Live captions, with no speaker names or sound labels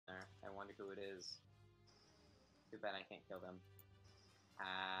who it is. Too bad I can't kill them.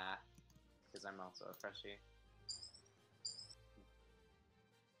 Because I'm also a freshie.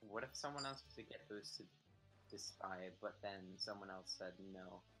 What if someone else was to get boosted to spy, but then someone else said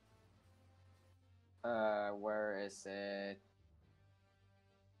no? Where is it?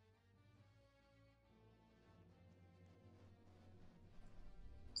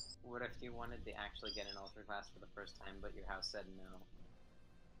 What if you wanted to actually get an ultra class for the first time, but your house said no?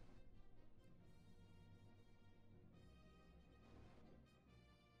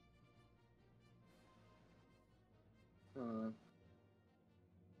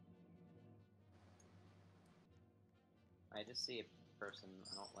 I just see a person.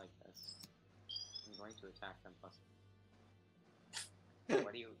 I don't like this. I'm going to attack them. Plus,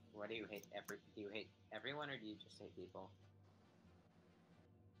 Why do you hate do you hate everyone, or do you just hate people?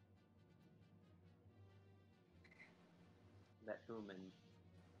 That human.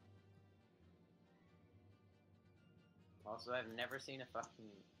 Also, I've never seen a fucking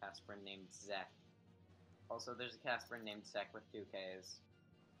Casper named Zek. Also, there's a Casper named Zek with 2 Ks.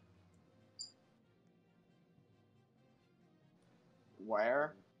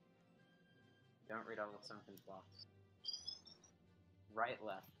 Where? Don't read all the sunken blocks. Right,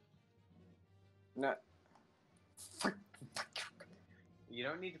 left. No. You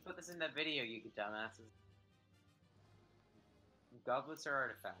don't need to put this in that video, you dumbasses. Goblets are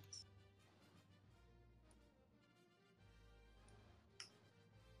artifacts.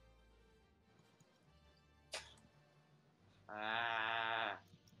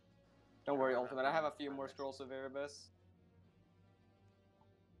 Don't worry, Ultimate. I have a few more scrolls of Erebus.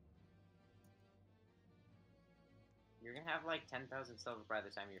 You're gonna have like 10,000 silver by the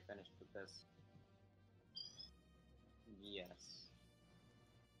time you're finished with this. Yes.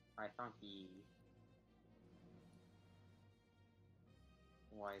 I thought he...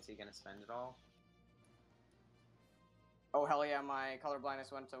 Why, is he gonna spend it all? Oh, hell yeah, my color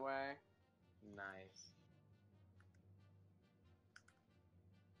blindness went away. Nice.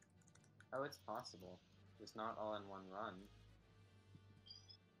 Oh, it's possible. Just not all in one run.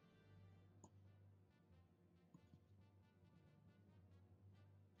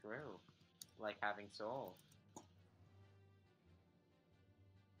 True. Like having soul.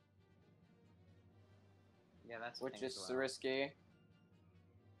 Yeah, that's Which is risky.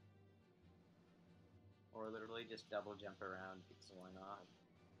 Or literally just double jump around, because why not?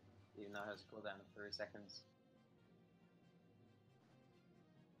 Even though it has a cooldown of 30 seconds.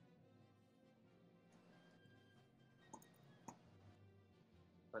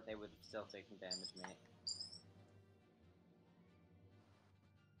 But they would have still taken damage, mate.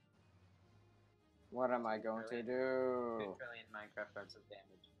 What am I going to do? 2 trillion Minecraft cards of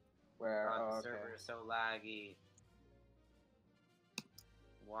damage. Where? God, Oh, the okay. server is so laggy.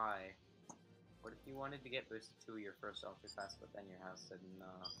 Why? What if you wanted to get boosted to your first ultra class, but then your house said no?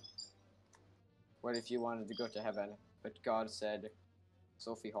 What if you wanted to go to heaven, but God said,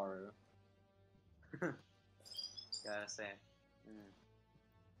 Sophie Haru? Gotta say.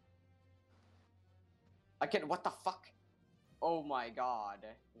 I can. What the fuck? Oh my god.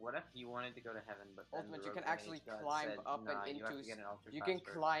 What if you wanted to go to heaven, but then Ultimate, the you can Rogue actually Mage God climb said, up nah, and you have into. to get an ultra You class can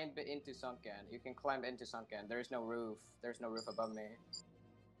first. climb into sunken. You can climb into sunken. There is no roof. There's no roof above me.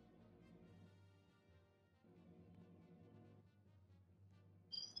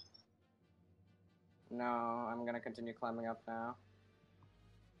 No, I'm gonna continue climbing up now.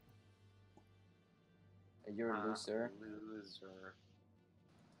 You're a loser. Loser.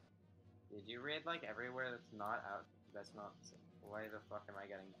 Did you read like everywhere that's not out? That's not. Why the fuck am I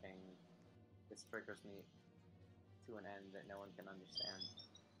getting pinged? This triggers me to an end that no one can understand.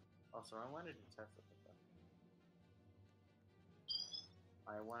 Also, I wanted to test what the fuck.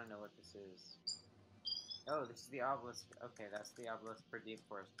 I want to know what this is. Oh, this is the obelisk. Okay, that's the obelisk for Deep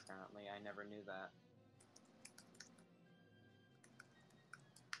Forest, apparently. I never knew that.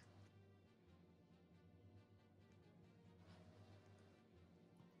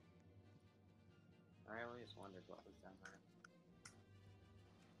 I always wondered what was down there.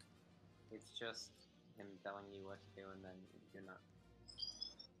 It's just him telling you what to do and then you're not.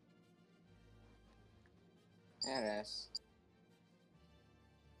 It is.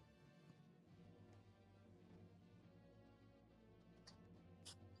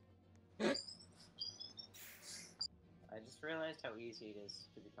 I just realized how easy it is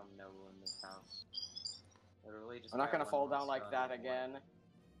to become noble in this house. Literally just. I'm not gonna buy fall one down like stone that and again. one.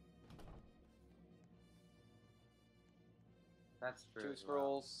 That's true. 2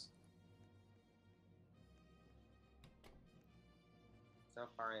 scrolls. So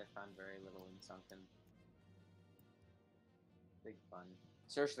far, I've found very little in sunken. Big fun.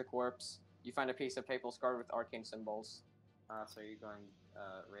 Search the corpse. You find a piece of paper scarred with arcane symbols. So you're going,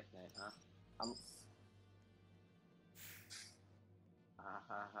 Wraith Knight, huh? Ha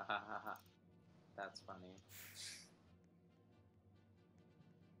ha ha ha ha. That's funny.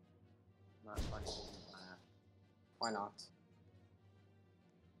 Not funny, didn't laugh. Why not?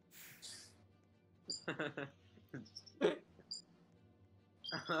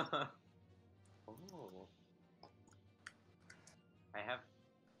 Oh. I have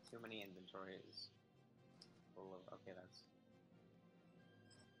too many inventories full of. Okay, that's.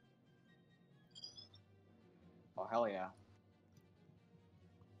 Oh, hell yeah.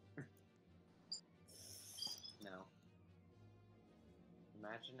 No.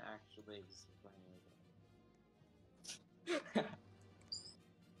 Imagine actually playing with it.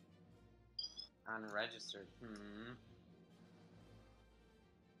 Unregistered.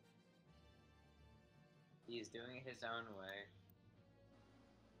 He's doing it his own way.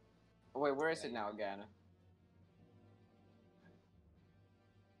 Wait, where is it now again?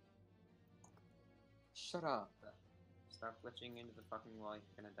 Shut up. Stop glitching into the fucking wall,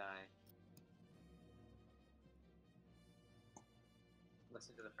 you're gonna die.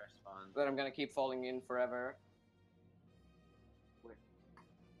 Listen to the fresh spawn. But I'm gonna keep falling in forever. Wait.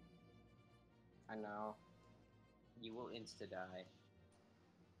 I know. You will insta-die.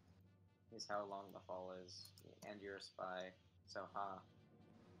 Is how long the fall is. And you're a spy. So ha.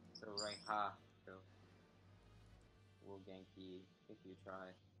 So right ha. So we'll gank you if you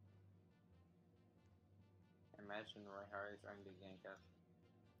try. Imagine Roy Haru trying to gank us.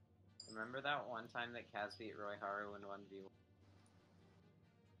 Remember that one time that Kaz beat Roy Haru in 1v1?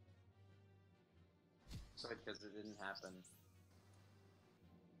 Because it didn't happen.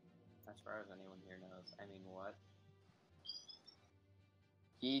 As far as anyone here knows. I mean, what?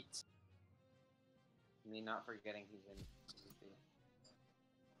 Heat. Me not forgetting he's in.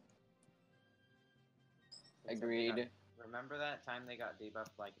 Agreed. Remember that time they got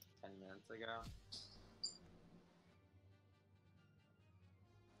debuffed like 10 minutes ago?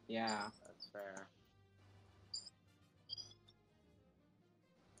 Yeah. That's fair.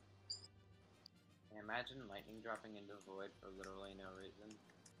 Imagine lightning dropping into the void for literally no reason.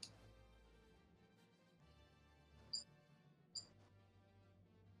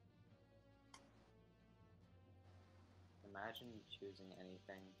 Imagine choosing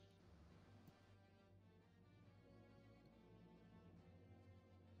anything.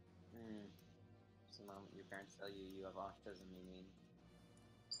 Just the moment your parents tell you you have autism, you mean.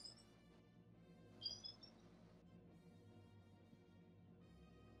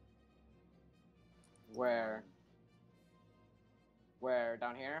 Where? Where?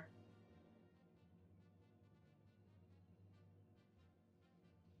 Down here?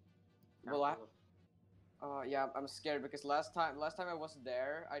 Well, yeah, I'm scared because last time I was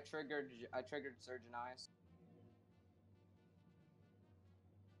there, I triggered Surgeon Eyes.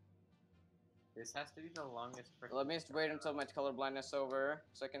 This has to be the longest. Let me just wait until my colorblindness over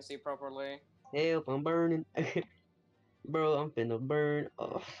so I can see properly. Help! I'm burning, bro. I'm finna burn.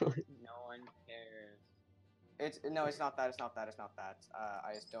 Oh. No one cares. No, it's not that. It's not that. It's not that.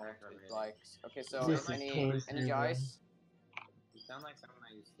 I just don't like. Okay, so This any guys? You sound like someone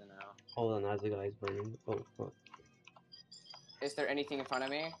I used to know. Hold on, as the guy's burning. Oh fuck. Is there anything in front of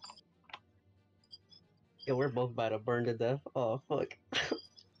me? Yeah, we're both about to burn to death. Oh fuck.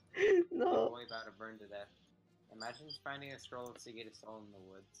 No. Boy about to burn to death. Imagine finding a scroll of Sigurd Soul in the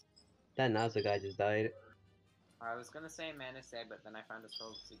woods. That Naza guy just died. I was gonna say Mana Say, but then I found a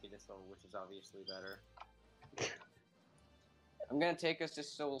scroll of Sigurd Soul, which is obviously better. I'm gonna take us to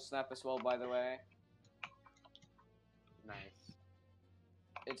Soul Snap as well, by the way. Nice.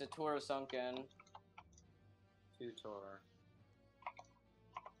 It's a tour of Sunken. Tutor.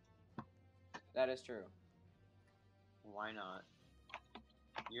 That is true. Why not?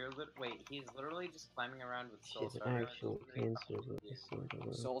 Wait, he's literally just climbing around with Soul She's Starter. an actual cancer,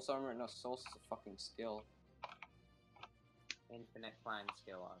 but Soul Armor? No, Soul's a fucking skill. Infinite climb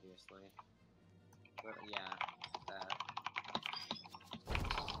skill, obviously. But yeah, that.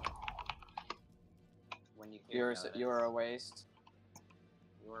 When you hear You're a waste.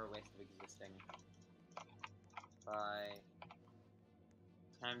 You're a waste of existing. Bye.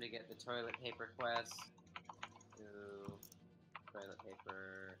 Time to get the toilet paper quest. Ooh. Toilet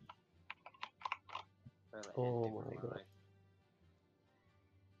paper. Toilet oh paper, my god. like.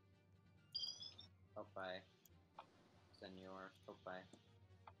 Oh, bye. Senor. Oh, bye.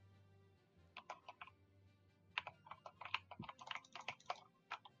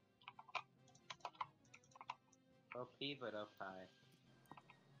 OP, but up high.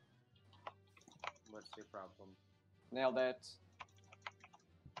 What's your problem? Nailed it.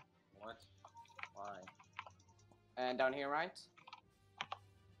 What? And down here, right?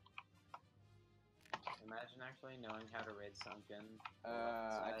 Imagine actually knowing how to raid sunken.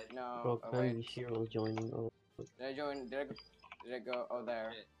 No. Bro, Oh, can wait. be Shiro joining. Oh, Did I join? Did I go? Oh,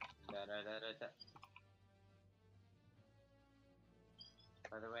 there. Shit. Da.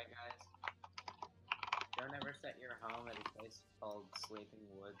 By the way, guys, don't ever set your home at a place called Sleeping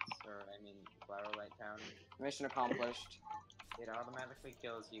Woods, or I mean, Flowerlight Town. Mission accomplished. It automatically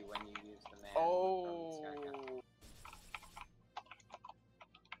kills you when you use the man Oh. from Skycap.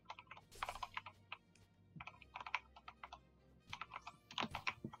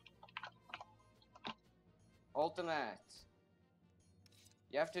 Ultimate.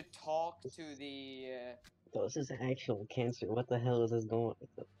 You have to talk to the. so this is actual cancer. What the hell is this going?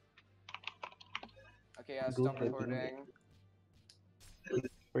 Okay, stop Google it. recording.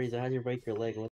 Frieza, how'd you break your leg? What